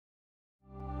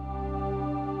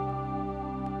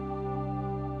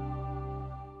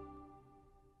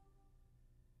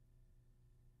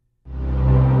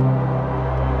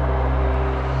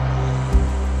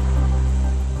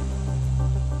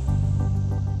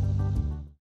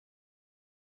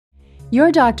Your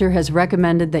doctor has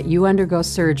recommended that you undergo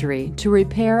surgery to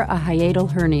repair a hiatal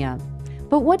hernia.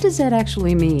 But what does that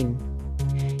actually mean?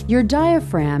 Your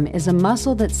diaphragm is a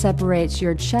muscle that separates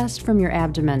your chest from your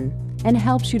abdomen and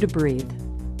helps you to breathe.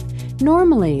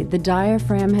 Normally, the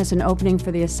diaphragm has an opening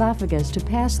for the esophagus to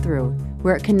pass through,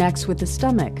 where it connects with the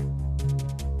stomach.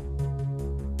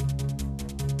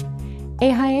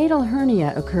 A hiatal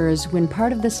hernia occurs when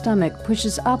part of the stomach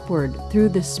pushes upward through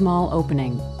this small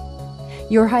opening.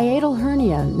 Your hiatal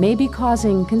hernia may be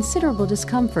causing considerable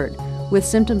discomfort with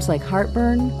symptoms like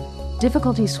heartburn,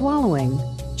 difficulty swallowing,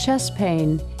 chest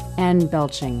pain, and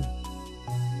belching.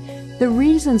 The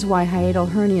reasons why hiatal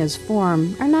hernias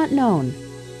form are not known,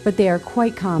 but they are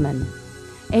quite common.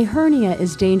 A hernia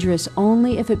is dangerous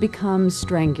only if it becomes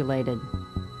strangulated.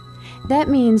 That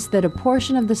means that a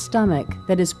portion of the stomach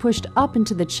that is pushed up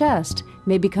into the chest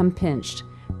may become pinched,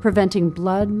 preventing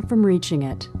blood from reaching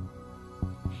it.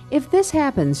 If this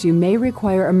happens, you may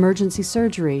require emergency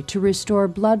surgery to restore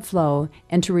blood flow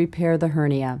and to repair the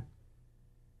hernia.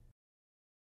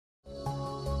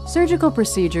 Surgical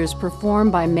procedures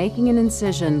performed by making an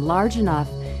incision large enough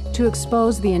to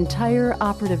expose the entire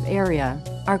operative area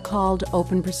are called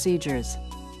open procedures.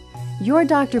 Your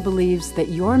doctor believes that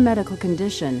your medical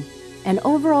condition and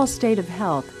overall state of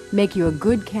health make you a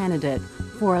good candidate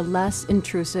for a less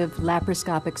intrusive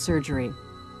laparoscopic surgery.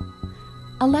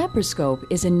 A laparoscope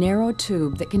is a narrow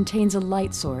tube that contains a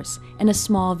light source and a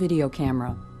small video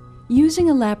camera.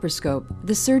 Using a laparoscope,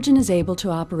 the surgeon is able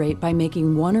to operate by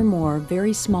making one or more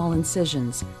very small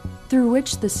incisions, through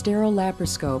which the sterile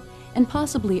laparoscope and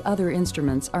possibly other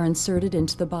instruments are inserted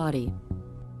into the body.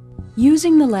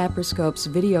 Using the laparoscope's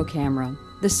video camera,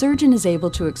 the surgeon is able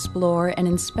to explore and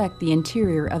inspect the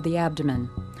interior of the abdomen,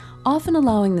 often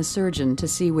allowing the surgeon to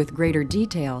see with greater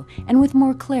detail and with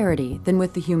more clarity than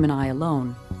with the human eye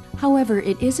alone. However,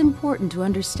 it is important to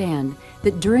understand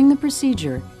that during the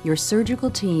procedure, your surgical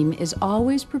team is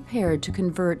always prepared to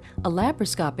convert a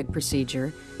laparoscopic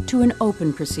procedure to an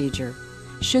open procedure,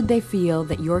 should they feel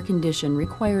that your condition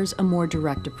requires a more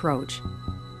direct approach.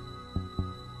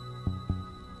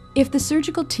 If the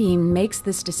surgical team makes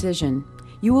this decision,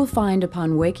 you will find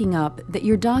upon waking up that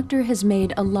your doctor has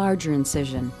made a larger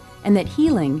incision and that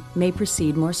healing may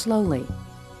proceed more slowly.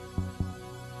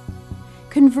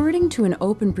 Converting to an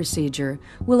open procedure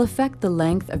will affect the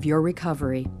length of your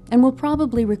recovery and will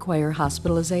probably require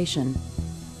hospitalization.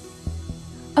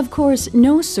 Of course,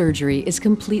 no surgery is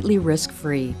completely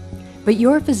risk-free, but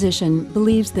your physician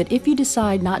believes that if you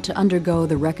decide not to undergo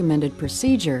the recommended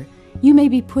procedure, you may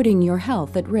be putting your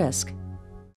health at risk.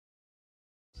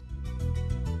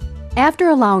 After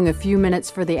allowing a few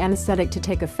minutes for the anesthetic to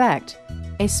take effect,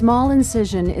 a small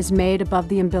incision is made above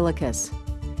the umbilicus.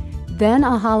 Then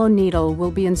a hollow needle will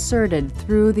be inserted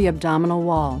through the abdominal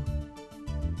wall,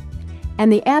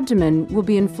 and the abdomen will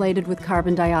be inflated with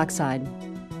carbon dioxide.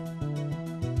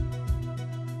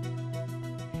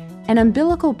 An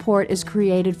umbilical port is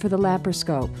created for the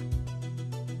laparoscope.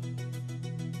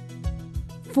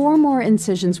 4 more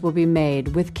incisions will be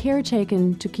made, with care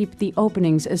taken to keep the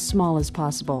openings as small as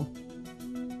possible.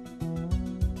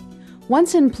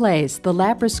 Once in place, the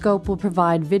laparoscope will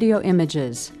provide video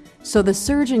images, so the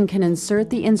surgeon can insert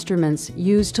the instruments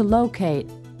used to locate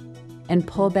and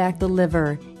pull back the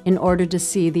liver in order to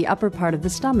see the upper part of the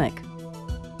stomach.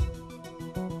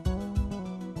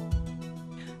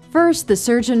 First, the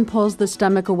surgeon pulls the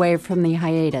stomach away from the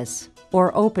hiatus,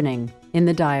 or opening, in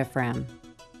the diaphragm.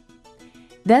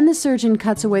 Then the surgeon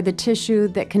cuts away the tissue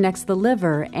that connects the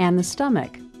liver and the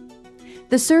stomach.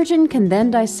 The surgeon can then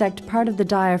dissect part of the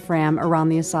diaphragm around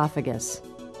the esophagus.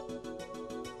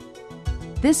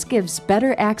 This gives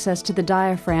better access to the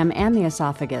diaphragm and the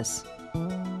esophagus.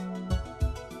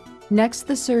 Next,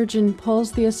 the surgeon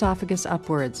pulls the esophagus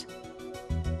upwards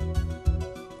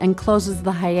and closes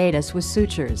the hiatus with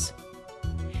sutures.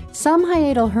 Some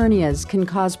hiatal hernias can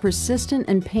cause persistent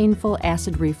and painful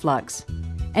acid reflux,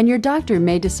 and your doctor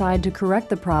may decide to correct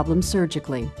the problem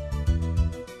surgically.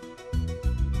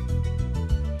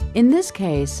 In this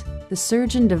case, the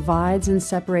surgeon divides and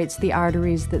separates the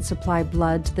arteries that supply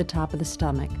blood to the top of the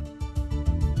stomach.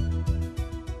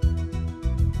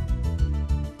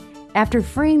 After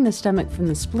freeing the stomach from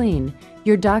the spleen,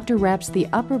 your doctor wraps the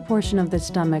upper portion of the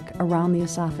stomach around the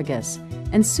esophagus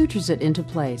and sutures it into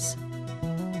place.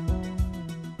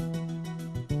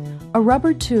 A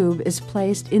rubber tube is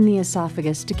placed in the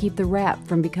esophagus to keep the wrap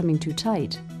from becoming too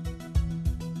tight.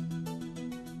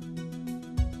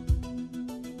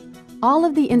 All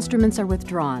of the instruments are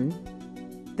withdrawn,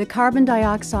 the carbon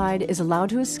dioxide is allowed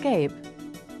to escape,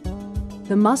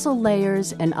 the muscle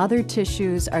layers and other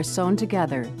tissues are sewn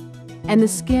together, and the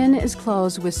skin is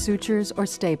closed with sutures or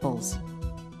staples.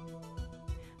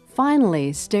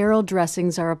 Finally, sterile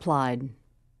dressings are applied.